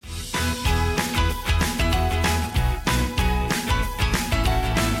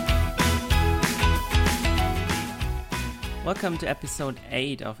Welcome to episode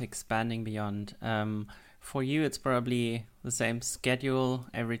 8 of Expanding Beyond. For you, it's probably the same schedule.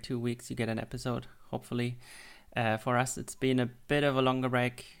 Every 2 weeks you get an episode, hopefully. For us, it's been a bit of a longer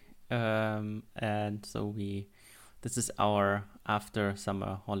break. And so this is our after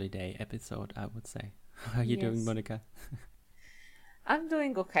summer holiday episode, I would say. How are you doing, Monica? I'm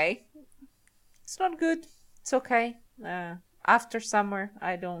doing okay. It's not good. It's okay. After summer,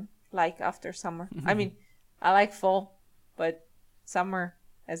 I don't like after summer. I mean, I like fall, but summer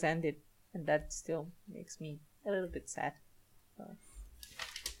has ended, and that still makes me a little bit sad.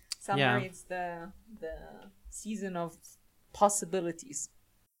 Summer is the season of possibilities.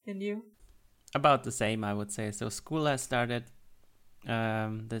 And you? About the same, I would say. So school has started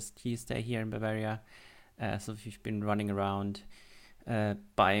this Tuesday here in Bavaria. So we've been running around,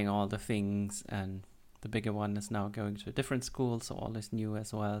 buying all the things, and the bigger one is now going to a different school, so all is new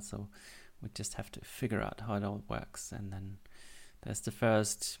as well. So we just have to figure out how it all works. And then there's the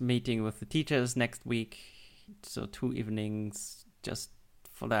first meeting with the teachers next week. So 2 evenings just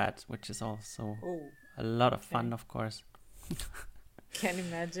for that, which is also a lot of fun, of course. Can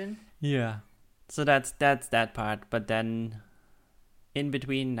imagine. Yeah. So that's that part. But then in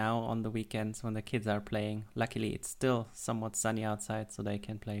between now on the weekends when the kids are playing, luckily it's still somewhat sunny outside, so they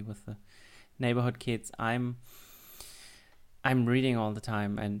can play with the neighborhood kids. I'm reading all the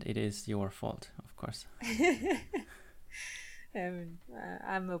time, and it is your fault, of course.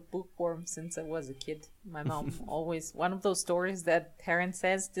 I'm a bookworm since I was a kid. My mom always, one of those stories that parents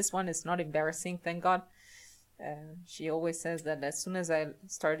says, this one is not embarrassing, thank God. She always says that as soon as I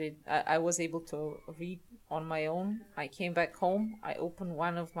started, I was able to read on my own. I came back home, I opened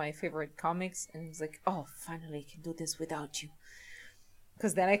one of my favorite comics, and it was like, oh, finally I can do this without you.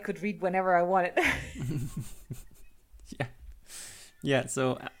 Because then I could read whenever I wanted. Yeah,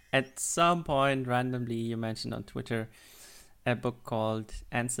 so at some point, randomly, you mentioned on Twitter a book called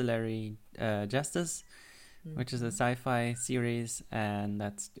Ancillary Justice, which is a sci-fi series, and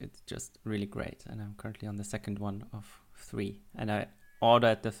it's just really great. And I'm currently on the second one of 3, and I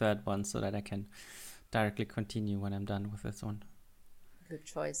ordered the third one so that I can directly continue when I'm done with this one. Good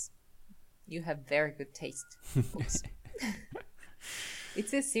choice. You have very good taste. Books.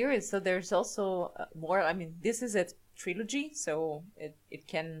 It's a series, so there's also more. I mean, this is a trilogy, so it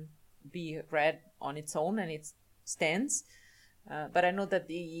can be read on its own and it stands. But I know that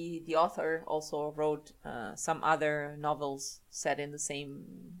the author also wrote some other novels set in the same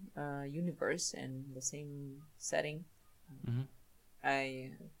universe and the same setting.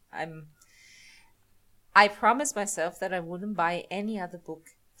 I promised myself that I wouldn't buy any other book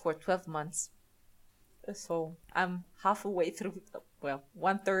for 12 months. So I'm halfway through,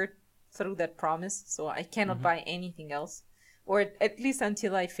 1/3 through that promise. So I cannot buy anything else, or at least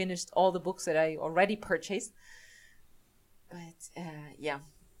until I finished all the books that I already purchased. But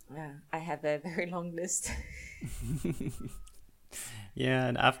I have a very long list. Yeah,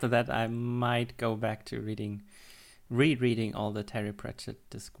 and after that I might go back to rereading all the Terry Pratchett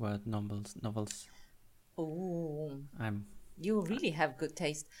Discworld novels. Oh, you really have good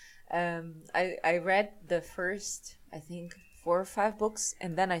taste. I read the first, I think, 4 or 5 books,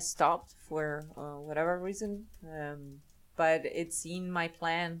 and then I stopped for whatever reason. But it's in my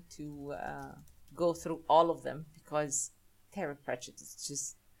plan to go through all of them because Terry Pratchett is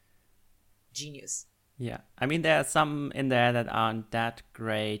just genius. Yeah, I mean, there are some in there that aren't that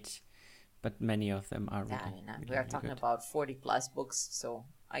great, but many of them are really, we are talking about 40 plus books, so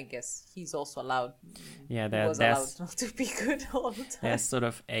I guess he's also allowed. Yeah, there's allowed not to be good all the time. There's sort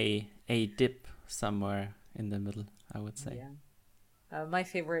of a dip somewhere in the middle, I would say. Yeah. My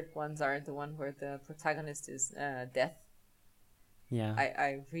favorite ones are the one where the protagonist is death. Yeah.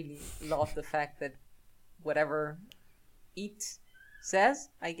 I really love the fact that whatever it says,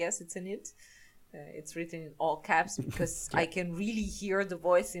 I guess it's in it. It's written in all caps because I can really hear the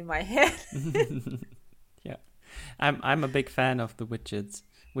voice in my head. Yeah, I'm a big fan of the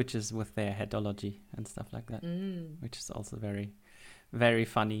witches with their headology and stuff like that, which is also very, very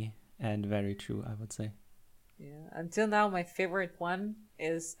funny and very true, I would say. Yeah, until now, my favorite one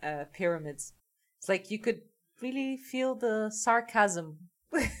is Pyramids. It's like you could really feel the sarcasm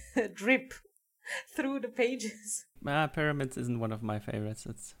drip through the pages. Pyramids isn't one of my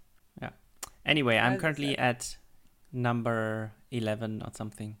favorites. Anyway, I'm currently at number 11 or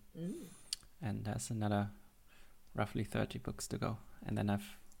something, and there's another roughly 30 books to go, and then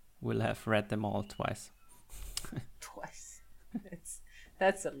will have read them all twice. Twice.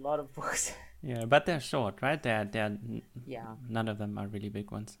 That's a lot of books. Yeah, but they're short, right? None of them are really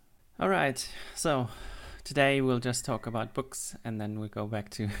big ones. All right, so today we'll just talk about books and then we'll go back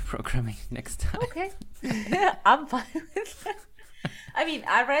to programming next time. Okay. I'm fine with that. I mean,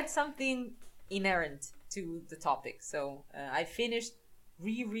 I read something inherent to the topic. So I finished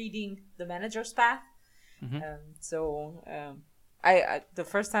rereading The Manager's Path. I the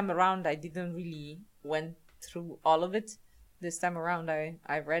first time around, I didn't really went through all of it. This time around,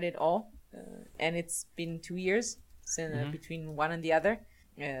 I read it all. And it's been 2 years since, between one and the other.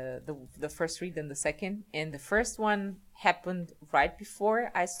 The first read and the second. And the first one happened right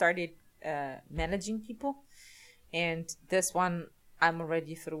before I started managing people. And this one, I'm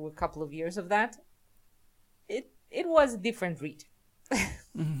already through a couple of years of that. It was a different read.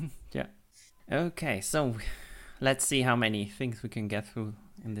 Yeah. Okay, so let's see how many things we can get through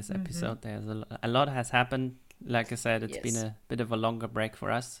in this episode. There's a lot has happened. Like I said, it's been a bit of a longer break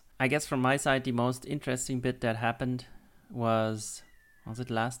for us. I guess from my side, the most interesting bit that happened was it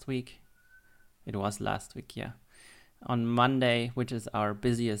last week? It was last week, yeah. On Monday, which is our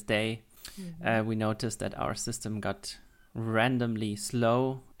busiest day, we noticed that our system got randomly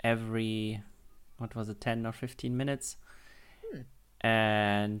slow every, 10 or 15 minutes.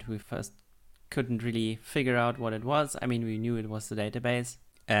 And we first couldn't really figure out what it was. I mean, we knew it was the database,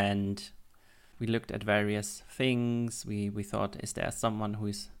 and we looked at various things. We thought, is there someone who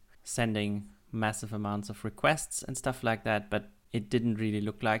is sending massive amounts of requests and stuff like that? But it didn't really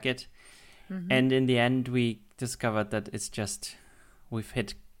look like it. And in the end, we discovered that it's just, we've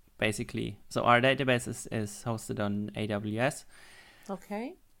hit basically, so our database is hosted on AWS.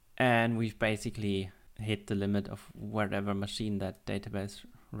 Okay. And we've basically hit the limit of whatever machine that database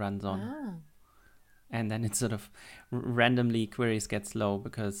runs on. And then it sort of randomly queries get slow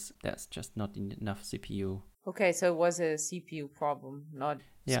because there's just not enough CPU. Okay, so it was a CPU problem, not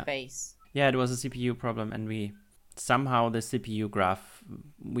space. Yeah, it was a CPU problem, and somehow the CPU graph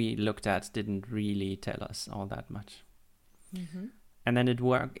we looked at didn't really tell us all that much. And then it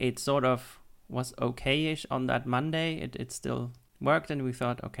worked. It sort of was okay-ish on that Monday. It still worked, and we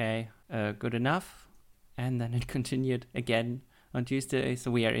thought, okay, good enough. And then it continued again on Tuesday.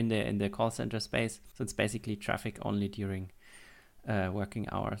 So we are in the call center space. So it's basically traffic only during working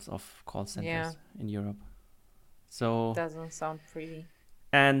hours of call centers in Europe. So doesn't sound pretty.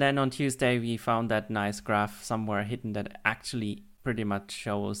 And then on Tuesday, we found that nice graph somewhere hidden that actually pretty much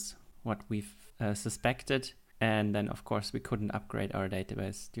shows what we've suspected. And then, of course, we couldn't upgrade our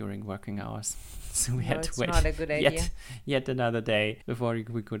database during working hours. So we had to wait not a good idea. yet another day before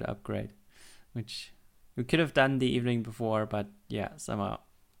we could upgrade, which we could have done the evening before, but yeah, somehow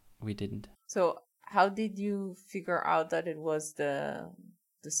we didn't. So how did you figure out that it was the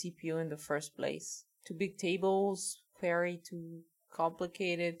CPU in the first place? Too big tables, query too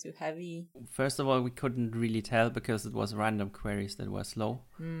complicated, too heavy? First of all, we couldn't really tell because it was random queries that were slow.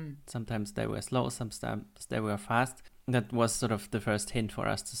 Sometimes they were slow, sometimes they were fast. That was sort of the first hint for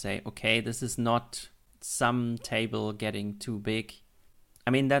us to say, okay, this is not some table getting too big. I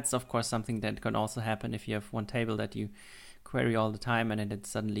mean, that's of course something that can also happen if you have one table that you query all the time and then it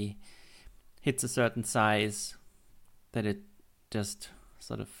suddenly hits a certain size that it just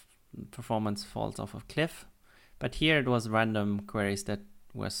sort of performance falls off a cliff. But here it was random queries that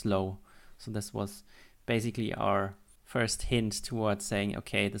were slow. So this was basically our first hint towards saying,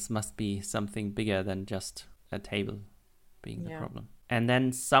 okay, this must be something bigger than just a table being the problem. And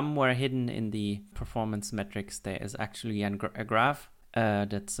then somewhere hidden in the performance metrics, there is actually a graph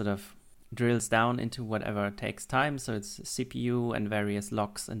that sort of drills down into whatever takes time. So it's CPU and various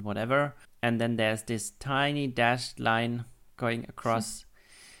locks and whatever. And then there's this tiny dashed line going across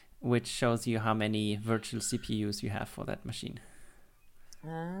which shows you how many virtual CPUs you have for that machine.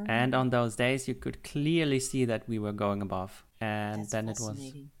 And on those days, you could clearly see that we were going above. And then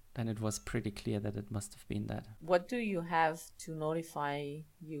it was pretty clear that it must have been that. What do you have to notify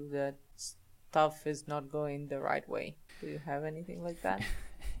you that stuff is not going the right way? Do you have anything like that?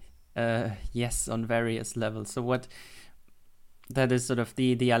 Yes, on various levels. So that is sort of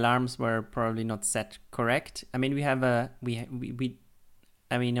the alarms were probably not set correct. I mean, we have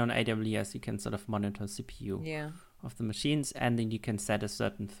I mean, on AWS, you can sort of monitor CPU of the machines, and then you can set a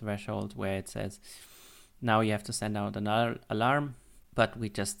certain threshold where it says, now you have to send out an alarm, but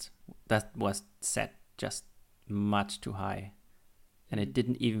that was set just much too high. And it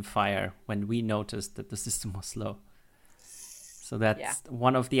didn't even fire when we noticed that the system was slow. So that's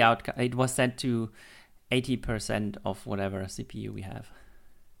one of the outcomes. It was set to 80% of whatever CPU we have.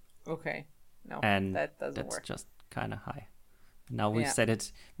 Okay. No, and that doesn't work. That's just kind of high. Now we've set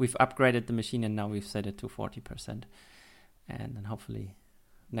it, we've upgraded the machine and now we've set it to 40%. And then hopefully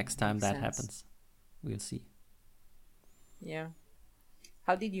next time that happens, we'll see. Yeah.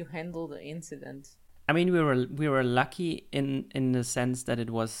 How did you handle the incident? I mean, we were lucky in the sense that it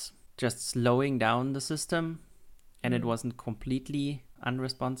was just slowing down the system, and it wasn't completely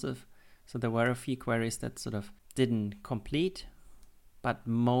unresponsive. So there were a few queries that sort of didn't complete, but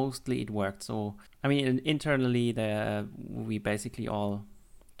mostly it worked. So I mean, internally, we basically all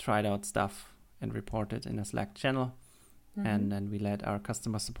tried out stuff and reported in a Slack channel, and then we let our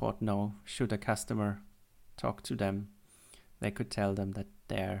customer support know, should a customer talk to them, they could tell them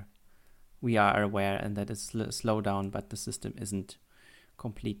that we are aware and that it's slow down, but the system isn't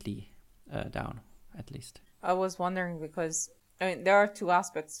completely down, at least. I was wondering because, I mean, there are two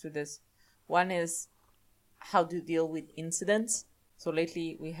aspects to this. One is how to deal with incidents. So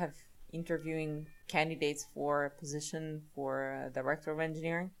lately we have interviewing candidates for a position for director of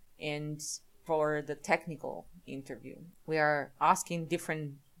engineering, and for the technical interview, we are asking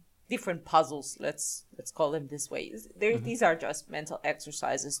different puzzles. Let's call them this way. These are just mental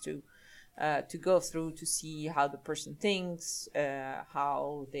exercises to go through to see how the person thinks,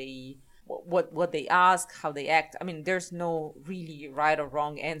 how they what they ask, how they act. I mean, there's no really right or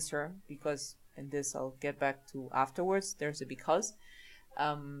wrong answer because, and this I'll get back to afterwards. There's a because.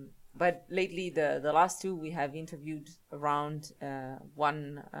 But lately, the last two we have interviewed around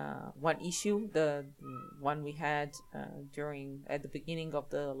one issue, the one we had at the beginning of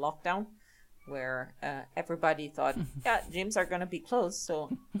the lockdown, where everybody thought, yeah, gyms are gonna be closed, so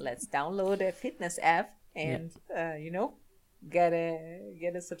let's download a fitness app and get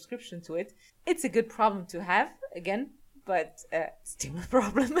a subscription to it. It's a good problem to have, again, but still a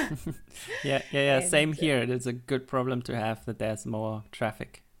problem. Yeah. And, same here. It's a good problem to have that there's more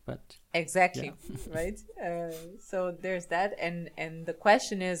traffic. But exactly, yeah. Right. So there's that, and the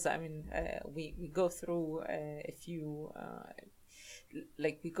question is, I mean, we go through a few,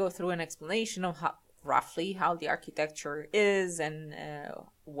 we go through an explanation of roughly how the architecture is, and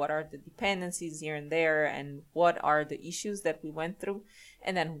what are the dependencies here and there, and what are the issues that we went through,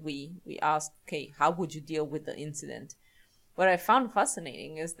 and then we ask, okay, how would you deal with the incident? What I found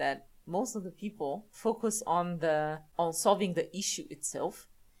fascinating is that most of the people focus on solving the issue itself.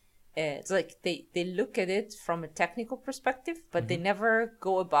 It's like they look at it from a technical perspective, but they never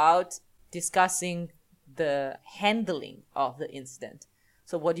go about discussing the handling of the incident.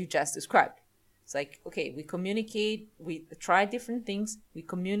 So what you just described. It's like, okay, we communicate, we try different things, we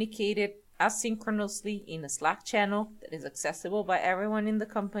communicate it asynchronously in a Slack channel that is accessible by everyone in the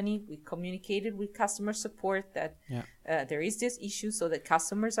company. We communicated with customer support that there is this issue so that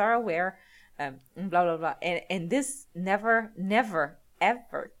customers are aware, blah, blah, blah. And this never,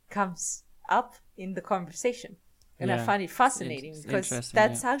 ever comes up in the conversation. And I find it fascinating because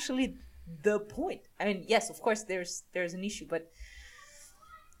that's actually the point. I mean, yes, of course, there's an issue, but,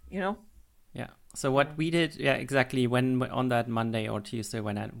 Yeah. So what we did, exactly, when on that Monday or Tuesday,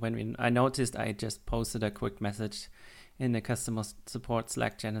 when I noticed, I just posted a quick message in the customer support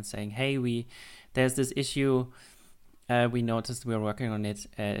Slack channel saying, hey, there's this issue. We noticed we're working on it.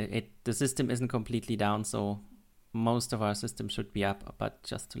 The system isn't completely down, so most of our system should be up, but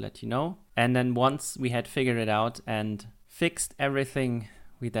just to let you know. And then once we had figured it out and fixed everything,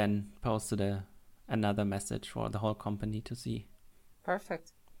 we then posted another message for the whole company to see.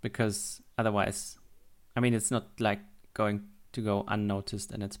 Perfect. Because otherwise, I mean, it's not like going to go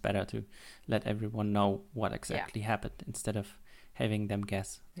unnoticed, and it's better to let everyone know what exactly happened instead of having them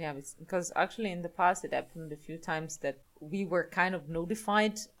guess. Yeah, because actually in the past it happened a few times that we were kind of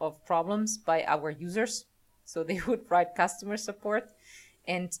notified of problems by our users. So they would write customer support,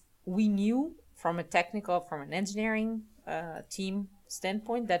 and we knew from an engineering team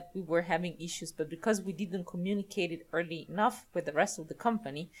standpoint that we were having issues, but because we didn't communicate it early enough with the rest of the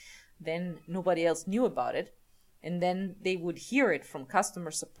company, then nobody else knew about it. And then they would hear it from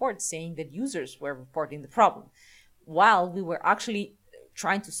customer support saying that users were reporting the problem while we were actually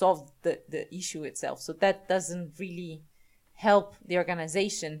trying to solve the issue itself. So that doesn't really help the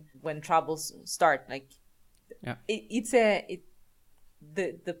organization when troubles start.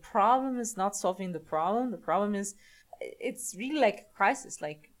 The problem is not solving the problem. The problem is, it's really like a crisis,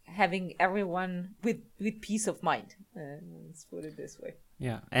 like having everyone with peace of mind. Let's put it this way.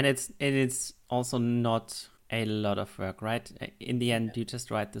 Yeah, and it's also not a lot of work, right? In the end, you just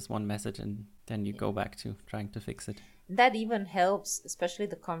write this one message and then you go back to trying to fix it. That even helps, especially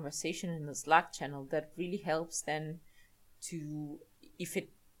the conversation in the Slack channel. That really helps then if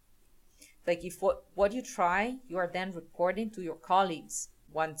what you try, you are then reporting to your colleagues.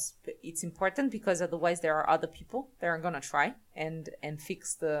 Once it's important, because otherwise there are other people that are going to try and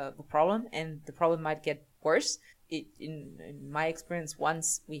fix the problem, and the problem might get worse. In my experience,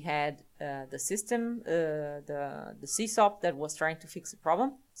 once we had the system, the CSOP that was trying to fix the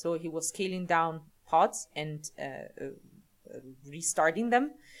problem, so he was scaling down pods and restarting them.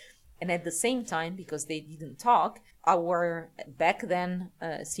 And at the same time, because they didn't talk, our back then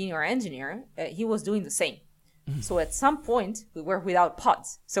senior engineer, he was doing the same. So at some point, we were without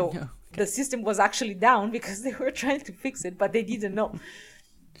pods. So the system was actually down because they were trying to fix it, but they didn't know.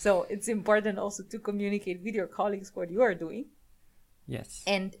 So it's important also to communicate with your colleagues what you are doing. Yes.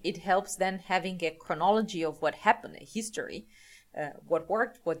 And it helps then having a chronology of what happened, a history, what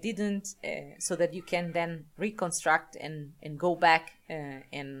worked, what didn't, so that you can then reconstruct and go back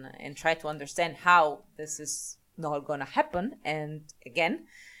and try to understand how this is not going to happen and again,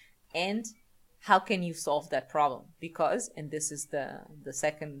 and how can you solve that problem? Because, and this is the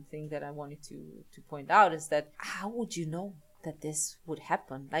second thing that I wanted to point out, is that how would you know that this would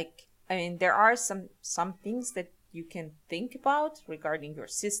happen? Like, I mean, there are some things that you can think about regarding your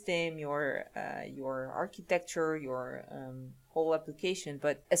system, your architecture, your whole application,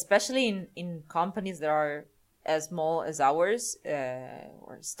 but especially in companies that are as small as ours,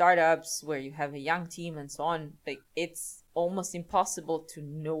 or startups where you have a young team and so on, like it's almost impossible to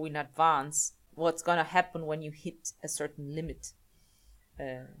know in advance what's gonna happen when you hit a certain limit.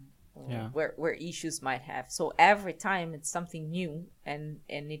 Where issues might have. So every time it's something new and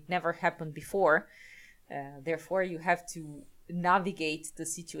it never happened before. Therefore, you have to navigate the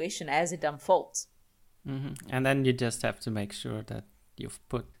situation as it unfolds. Mm-hmm. And then you just have to make sure that you've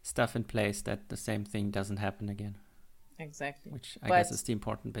put stuff in place that the same thing doesn't happen again. Exactly. Which I guess is the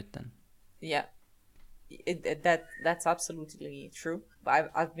important bit then. Yeah. That's absolutely true.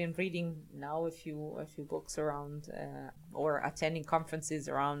 I've been reading now a few books around or attending conferences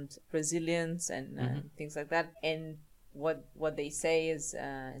around resilience and things like that. And what they say is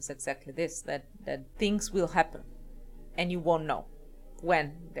exactly this, that things will happen and you won't know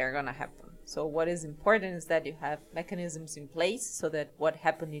when they're gonna happen. So what is important is that you have mechanisms in place so that what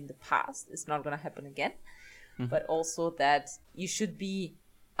happened in the past is not gonna happen again, but also that you should be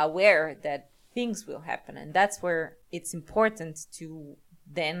aware that things will happen. And that's where it's important to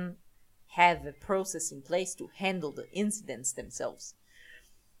then have a process in place to handle the incidents themselves.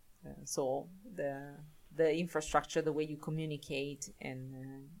 So the infrastructure, the way you communicate,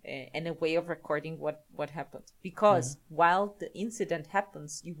 and a way of recording what happened. Because while the incident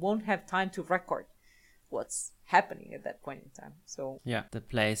happens, you won't have time to record what's happening at that point in time. So yeah, the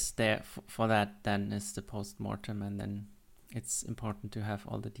place there for that then is the post-mortem, and then it's important to have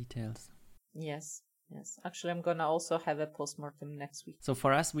all the details. Yes. Actually, I'm gonna also have a post-mortem next week. So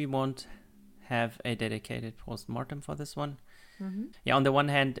for us, we won't have a dedicated post-mortem for this one. Yeah, on the one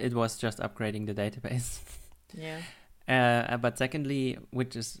hand, it was just upgrading the database. Yeah. But secondly,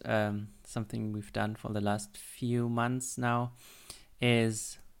 which is something we've done for the last few months now,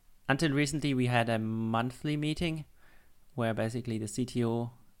 is until recently we had a monthly meeting where basically the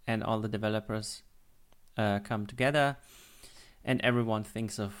CTO and all the developers come together and everyone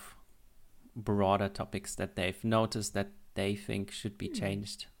thinks of broader topics that they've noticed that they think should be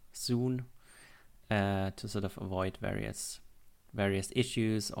changed soon to sort of avoid various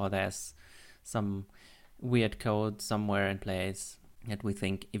issues, or there's some weird code somewhere in place that we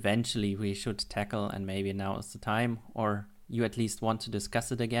think eventually we should tackle and maybe now is the time, or you at least want to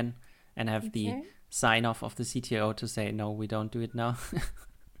discuss it again and have the sign off of the CTO to say, no, we don't do it now.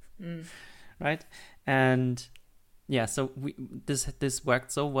 Right? And yeah, so this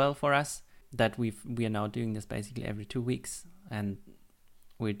worked so well for us that we are now doing this basically every 2 weeks, and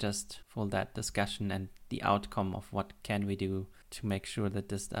we just for that discussion and the outcome of what can we do to make sure that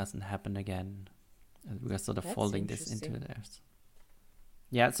this doesn't happen again. And we are sort of folding this into theirs.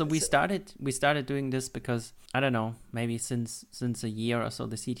 Yeah, so we started doing this because, I don't know, maybe since a year or so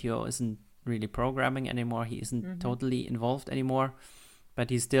the CTO isn't really programming anymore. He isn't totally involved anymore,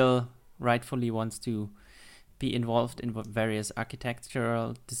 but he still rightfully wants to be involved in various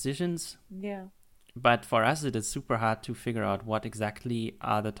architectural decisions. Yeah. But for us, it is super hard to figure out what exactly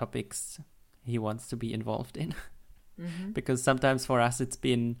are the topics he wants to be involved in. Because sometimes for us,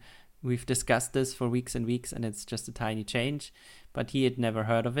 we've discussed this for weeks and weeks and it's just a tiny change, but he had never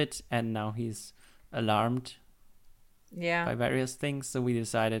heard of it. And now he's alarmed by various things. So we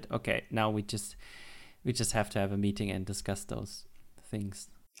decided, okay, now we just have to have a meeting and discuss those things.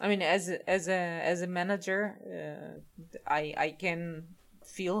 I mean, as a manager, I can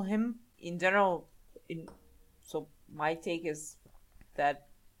feel him in general. So my take is that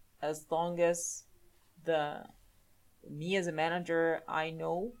as long as me as a manager, I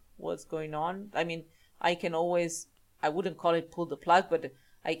know what's going on. I mean, I wouldn't call it pull the plug, but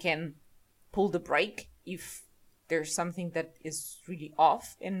I can pull the brake if there's something that is really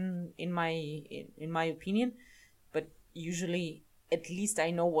off in my opinion. But usually at least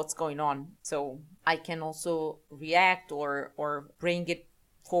I know what's going on. So I can also react or bring it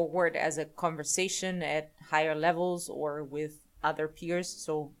forward as a conversation at higher levels or with other peers.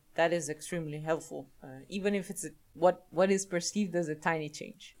 So that is extremely helpful, even if it's what is perceived as a tiny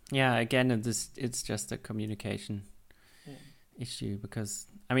change. Yeah, again, it's just a communication issue, because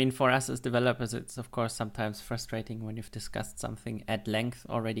I mean, for us as developers, it's of course sometimes frustrating when you've discussed something at length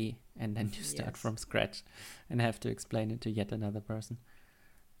already and then you start from scratch and have to explain it to yet another person,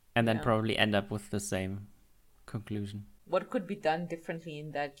 and then probably end up with the same conclusion. What could be done differently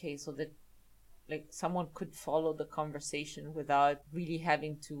in that case so that like someone could follow the conversation without really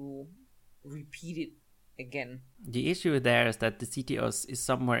having to repeat it again? The issue there is that the CTO is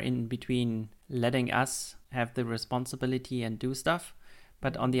somewhere in between letting us have the responsibility and do stuff,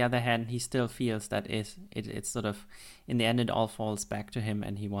 but on the other hand, he still feels that it's sort of, in the end, it all falls back to him,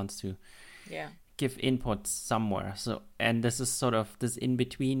 and he wants to give input somewhere. So, and this is sort of, this in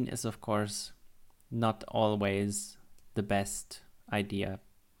between is of course not always the best idea,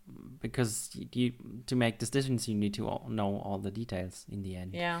 because to make decisions you need to know all the details in the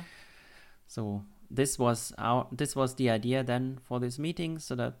end. So this was the idea then for this meeting,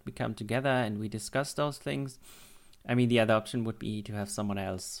 so that we come together and we discuss those things. I mean, the other option would be to have someone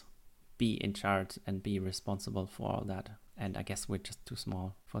else be in charge and be responsible for all that, and I guess we're just too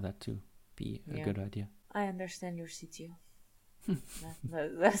small for that to be a good idea. I understand your CTO.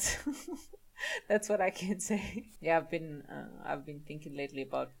 That's that's what I can say. Yeah, I've been thinking lately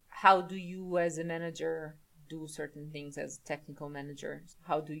about how do you as a manager do certain things as a technical manager.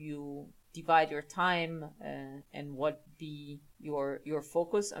 How do you divide your time and what be your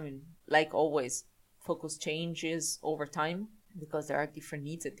focus? I mean, like always, focus changes over time because there are different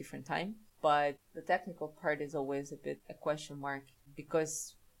needs at different time. But the technical part is always a bit a question mark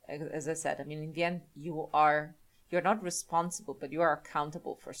because, as I said, I mean, in the end, you're not responsible, but you are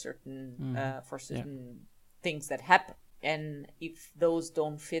accountable for certain things that happen. And if those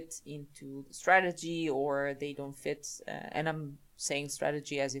don't fit into the strategy or they don't fit, and I'm saying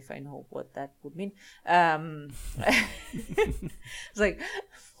strategy as if I know what that would mean. It's like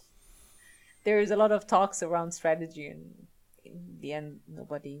there is a lot of talks around strategy, and in the end,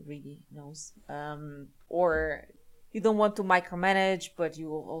 nobody really knows. Or you don't want to micromanage, but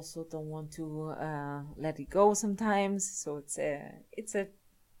you also don't want to let it go sometimes. So it's a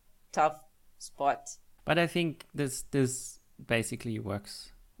tough spot. But I think this basically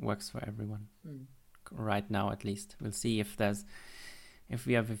works for everyone right now, at least. We'll see if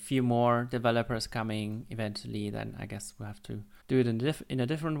we have a few more developers coming eventually, then I guess we'll have to do it in a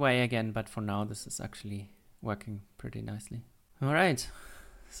different way again. But for now, this is actually working pretty nicely. All right.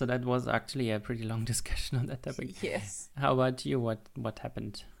 So that was actually a pretty long discussion on that topic. Yes. How about you? What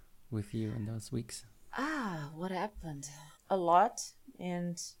happened with you in those weeks? What happened? A lot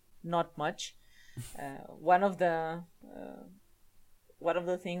and not much. One of the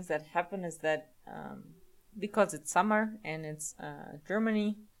things that happened is that because it's summer and it's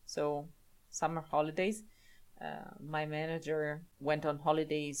Germany, so summer holidays, my manager went on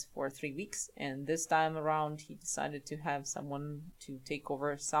holidays for 3 weeks, and this time around he decided to have someone to take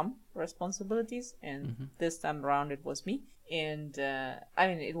over some responsibilities, and this time around it was me. And I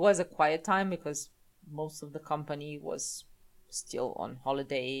mean, it was a quiet time because most of the company was still on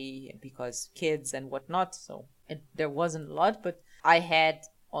holiday because kids and whatnot, so there wasn't a lot, but I had,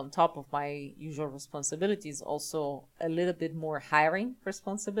 on top of my usual responsibilities, also a little bit more hiring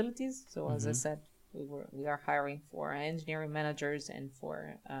responsibilities. So as I said, we are hiring for engineering managers and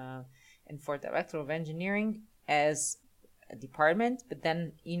for director of engineering as a department. But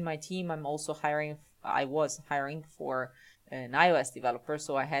then in my team, I was hiring for an iOS developer,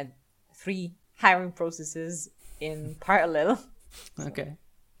 so I had 3 hiring processes in parallel. Okay,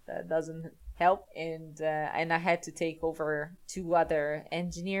 that doesn't help, and I had to take over 2 other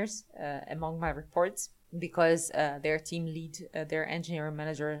engineers among my reports because their team lead, their engineering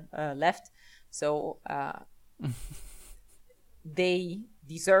manager, left. So they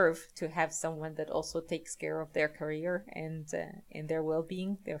deserve to have someone that also takes care of their career and their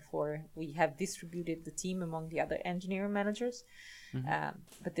well-being. Therefore, we have distributed the team among the other engineering managers.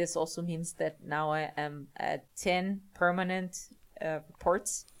 But this also means that now I am at 10 permanent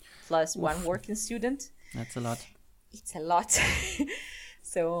reports plus 1 working student. That's a lot. It's a lot.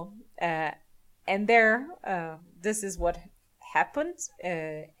 So, and there, this is what happened.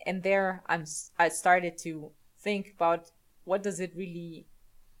 And there, I started to think about what does it really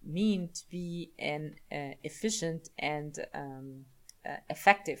mean to be an efficient and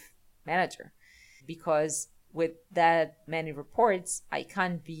effective manager, because with that many reports, I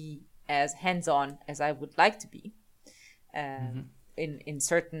can't be as hands-on as I would like to be. in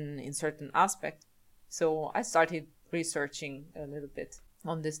certain aspect. So I started researching a little bit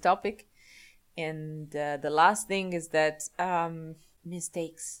on this topic. And the last thing is that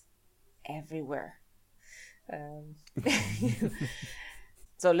mistakes everywhere.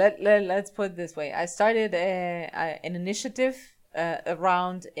 So let's put it this way. I started an initiative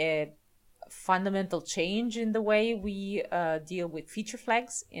around a fundamental change in the way we deal with feature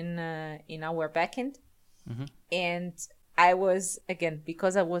flags in our backend. And I was, again,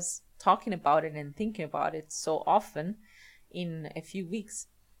 because I was talking about it and thinking about it so often in a few weeks,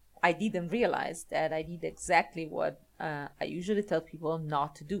 I didn't realize that I did exactly what I usually tell people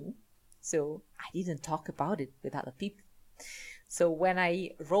not to do. So I didn't talk about it with other people. So when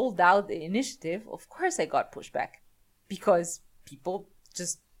I rolled out the initiative, of course I got pushback because people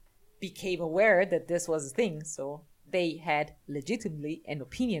just became aware that this was a thing. So they had legitimately an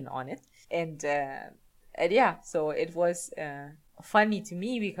opinion on it. And yeah, so it was funny to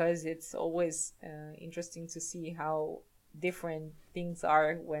me because it's always interesting to see how different things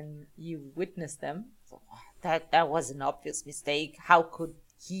are when you witness them. So, that was an obvious mistake. How could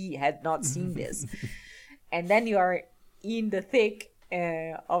he had not seen this? And then you are in the thick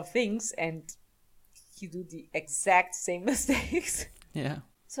of things and you do the exact same mistakes. Yeah.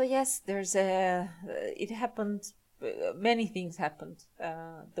 So yes, it happened. Many things happened.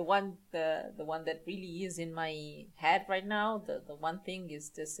 The one that really is in my head right now, the one thing is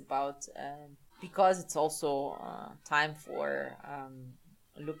this about because it's also time for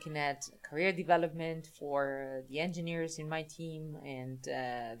looking at career development for the engineers in my team and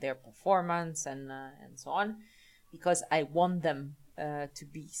their performance and so on, because I want them to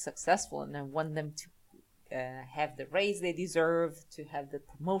be successful and I want them to have the raise they deserve, to have the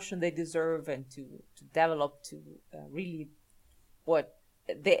promotion they deserve, and to develop to really what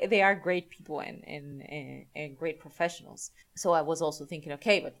they are great people and great professionals. So I was also thinking,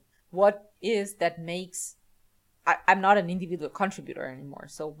 okay, but what is that makes I'm not an individual contributor anymore.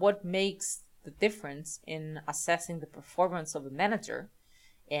 So what makes the difference in assessing the performance of a manager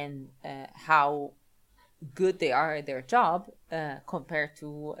and how good they are at their job compared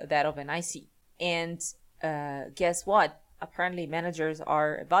to that of an IC? And guess what? Apparently managers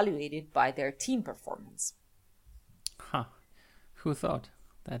are evaluated by their team performance. Huh. Who thought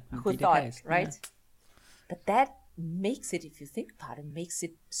that would Who be thought, the case? right? Yeah. But that makes it, if you think about it, makes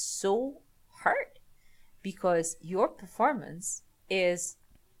it so hard because your performance is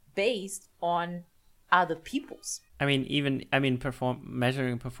based on other people's.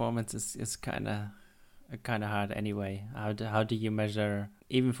 Measuring performance is kind of hard anyway. How do you measure,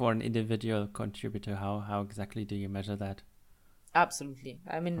 even for an individual contributor? How exactly do you measure that? Absolutely.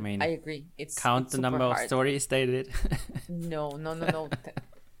 I mean, I agree. It's the number hard. of stories they did. No.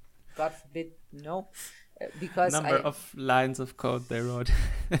 God forbid, no. Because number of lines of code they wrote.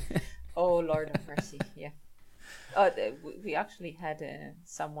 Oh, Lord of mercy, yeah. We actually had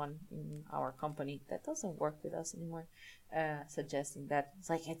someone in our company that doesn't work with us anymore suggesting that it's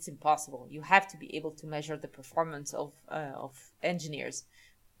like it's impossible. You have to be able to measure the performance of engineers.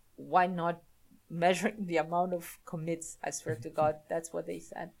 Why not measuring the amount of commits? I swear to God, that's what they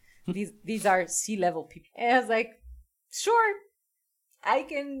said. These are C-level people. And I was like, sure, I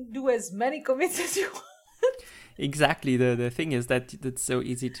can do as many commits as you want. Exactly. The thing is that it's so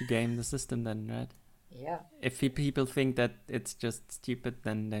easy to game the system then, right? Yeah. If people think that it's just stupid,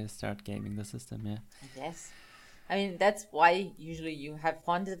 then they start gaming the system, yeah. Yes. I mean, that's why usually you have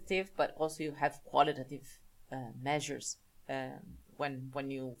quantitative, but also you have qualitative measures. When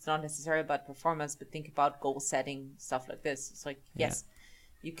you, it's not necessarily about performance, but think about goal setting, stuff like this. It's like, yes,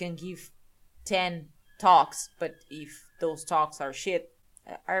 you can give 10 talks, but if those talks are shit,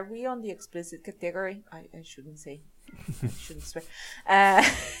 are we on the explicit category? I shouldn't say. I shouldn't swear.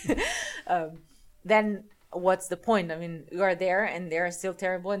 Then what's the point? I mean, you are there and they're still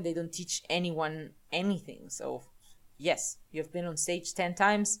terrible and they don't teach anyone anything. So, yes, you've been on stage 10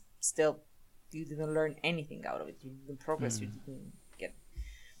 times, still, you didn't learn anything out of it. You didn't progress, you didn't get.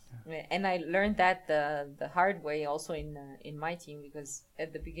 And I learned that the hard way also in my team, because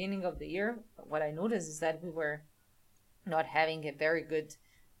at the beginning of the year, what I noticed is that we were not having a very good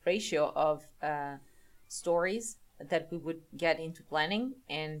ratio of stories that we would get into planning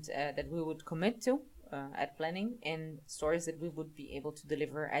and that we would commit to at planning, and stories that we would be able to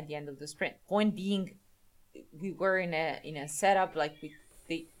deliver at the end of the sprint. Point being, we were in a setup like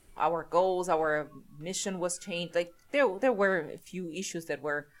our goals, our mission was changed. Like there were a few issues that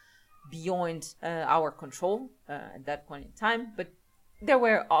were beyond our control at that point in time, but there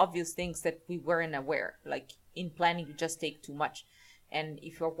were obvious things that we weren't aware. Like in planning, you just take too much, and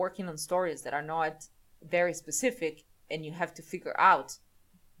if you're working on stories that are not very specific, and you have to figure out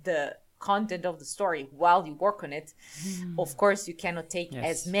the content of the story while you work on it, of course you cannot take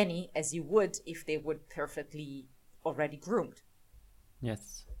as many as you would if they would perfectly already groomed.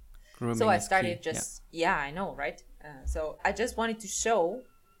 Yes. Grooming so I is started key. just I know, right? So I just wanted to show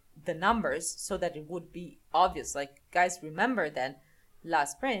the numbers so that it would be obvious, like, guys, remember that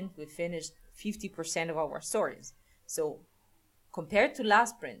last sprint we finished 50% of our stories. So compared to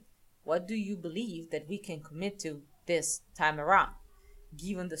last sprint, what do you believe that we can commit to this time around,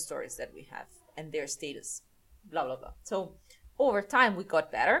 given the stories that we have and their status, blah, blah, blah. So over time, we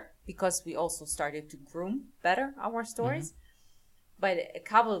got better because we also started to groom better our stories. But a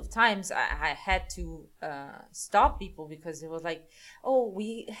couple of times I had to stop people because it was like, oh,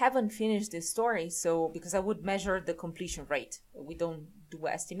 we haven't finished this story. So because I would measure the completion rate. We don't do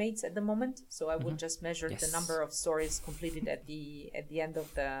estimates at the moment. So I would just measure the number of stories completed at the end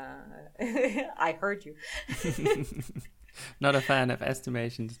of the... I heard you. Not a fan of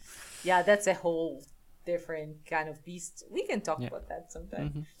estimations. Yeah, that's a whole different kind of beast. We can talk about that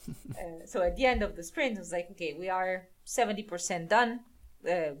sometime. So at the end of the sprint, it was like, okay, we are 70% done.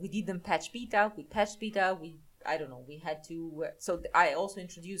 We didn't patch beta. We patched beta. I don't know. We had to. So I also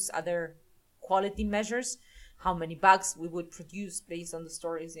introduced other quality measures, how many bugs we would produce based on the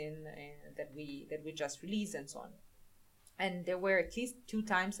stories that we just released and so on. And there were at least 2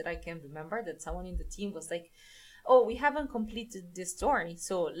 times that I can remember that someone in the team was like, oh, we haven't completed this story,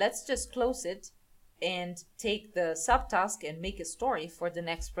 so let's just close it and take the subtask and make a story for the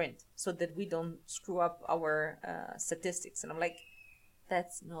next sprint so that we don't screw up our statistics. And I'm like,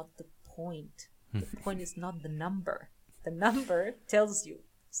 that's not the point. The point is not the number. The number tells you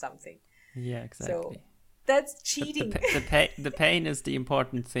something. Yeah, exactly. So that's cheating. The pain is the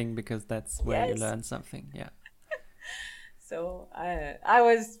important thing because that's where you learn something. Yeah. So I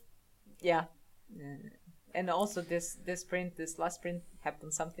was, and also this last sprint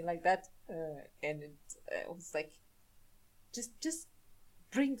happened something like that, and it was like, just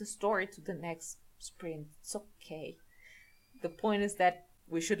bring the story to the next sprint. It's okay. The point is that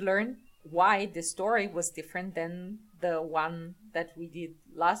we should learn why the story was different than the one that we did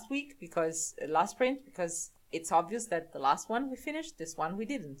last sprint, because it's obvious that the last one we finished, this one we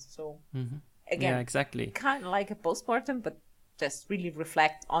didn't. So again, exactly, kind of like a postmortem, but just really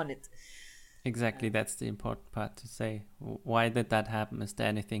reflect on it. Exactly, that's the important part to say. Why did that happen? Is there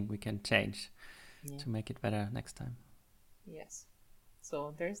anything we can change to make it better next time? Yes.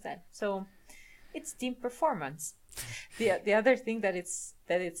 So there's that. So it's team performance. The other thing that it's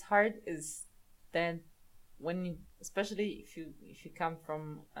hard is that especially if you come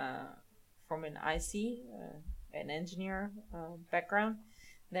from an IC, an engineer background,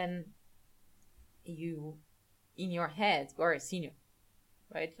 then you in your head you're a senior.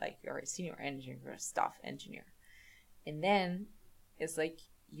 Right? Like you're a senior engineer, you're a staff engineer. And then it's like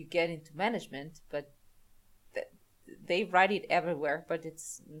you get into management, but they write it everywhere, but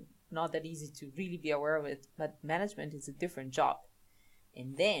it's not that easy to really be aware of it. But management is a different job.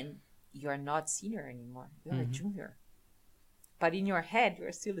 And then you're not senior anymore. You're a junior. But in your head,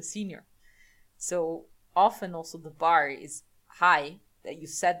 you're still a senior. So often also the bar is high, that you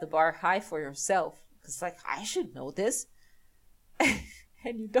set the bar high for yourself. Because like, I should know this.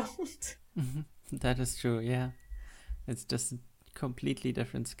 And you don't. That is true, yeah. It's just a completely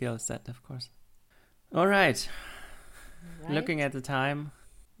different skill set, of course. All right. Looking at the time,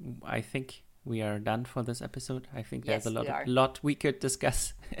 I think we are done for this episode. I think there's a lot we could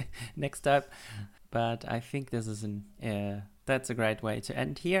discuss next time. But I think this is that's a great way to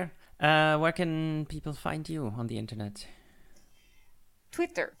end here. Where can people find you on the internet?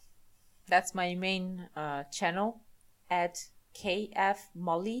 Twitter. That's my main channel at KF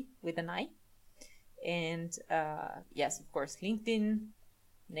Molly with an I. And yes, of course, LinkedIn,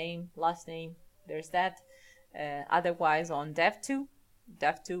 name, last name, there's that. Otherwise on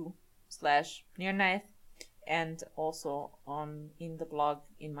dev2/Nearnath, and also in the blog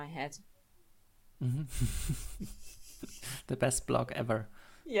in my head. The best blog ever.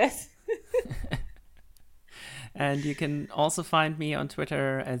 Yes. And you can also find me on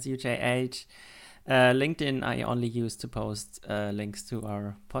Twitter as UJH. LinkedIn I only use to post links to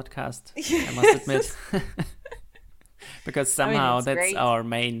our podcast, I must admit. Because somehow that's great. Our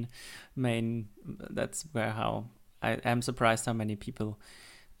main that's where how I am surprised how many people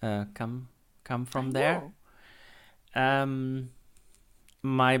come from there.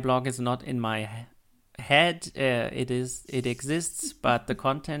 My blog is not in my head. It exists, but the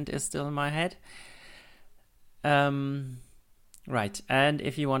content is still in my head. Right, and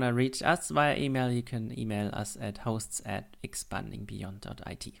if you want to reach us via email, you can email us at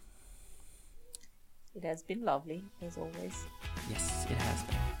hosts@expandingbeyond.it. It has been lovely, as always. Yes, it has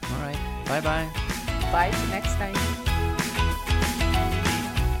been. All right. Bye-bye. Bye till next time.